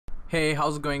Hey,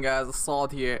 how's it going guys?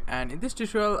 Saad here, and in this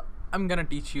tutorial I'm gonna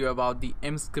teach you about the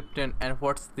Emscripten and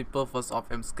what's the purpose of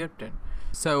Emscripten.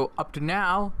 So up to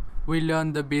now we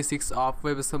learned the basics of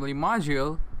WebAssembly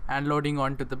module and loading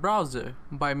onto the browser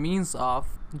by means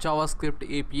of JavaScript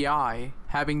API.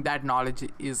 Having that knowledge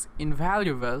is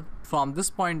invaluable. From this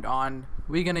point on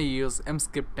we're gonna use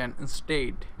Emscripten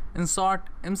instead. In short,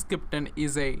 Emscripten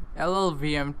is a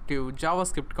LLVM to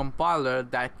JavaScript compiler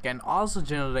that can also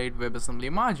generate WebAssembly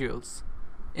modules.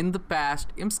 In the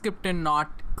past, Emscripten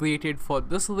not created for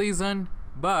this reason,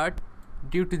 but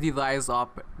due to the rise of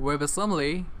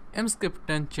WebAssembly,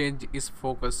 Emscripten change is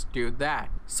focused to that.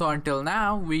 So until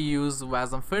now, we use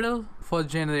WASM fiddle for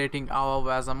generating our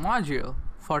WASM module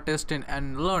for testing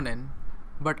and learning,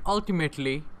 but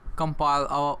ultimately compile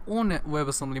our own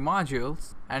WebAssembly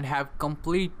modules and have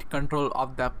complete control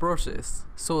of that process.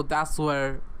 So that's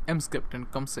where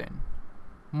Emscripten comes in.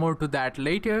 More to that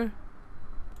later.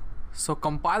 So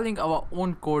compiling our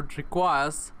own code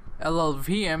requires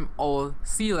LLVM or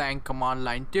CLang command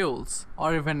line tools,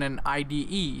 or even an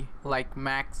IDE like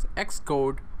Mac's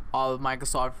Xcode or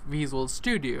Microsoft Visual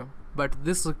Studio. But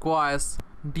this requires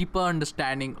deeper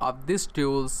understanding of these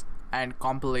tools and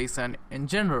compilation in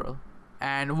general.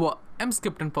 And what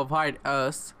Emscripten provides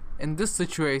us in this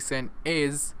situation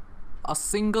is a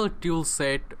single tool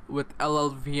set with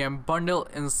LLVM bundle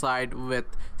inside with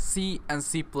C and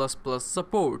C++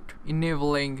 support,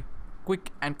 enabling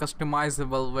quick and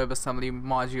customizable WebAssembly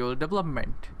module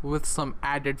development with some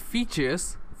added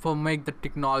features for make the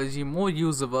technology more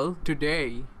usable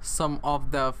today. Some of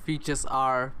the features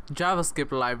are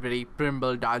JavaScript library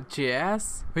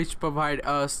Primble.js, which provide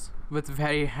us with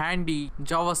very handy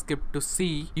JavaScript to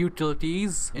C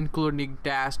utilities, including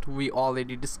tasks we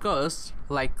already discussed,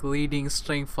 like reading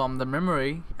string from the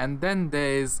memory. And then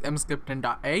there is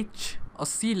Emscripten.h, a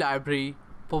C library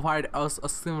provide us a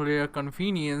similar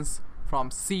convenience from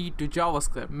C to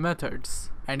JavaScript methods,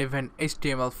 and even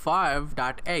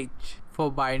HTML5.h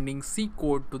for binding C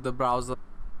code to the browser,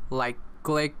 like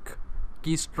click,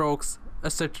 keystrokes,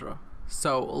 etc.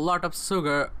 So a lot of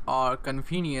sugar or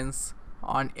convenience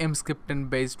on Emscripten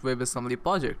based WebAssembly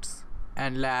projects.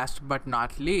 And last but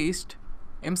not least,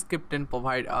 Emscripten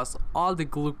provide us all the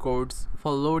glue codes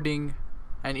for loading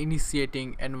and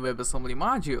initiating an WebAssembly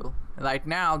module. Right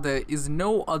now there is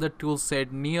no other tool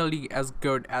set nearly as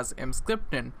good as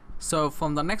Emscripten. So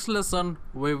from the next lesson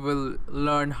we will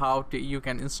learn how you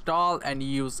can install and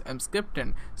use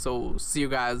Emscripten. So see you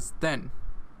guys then.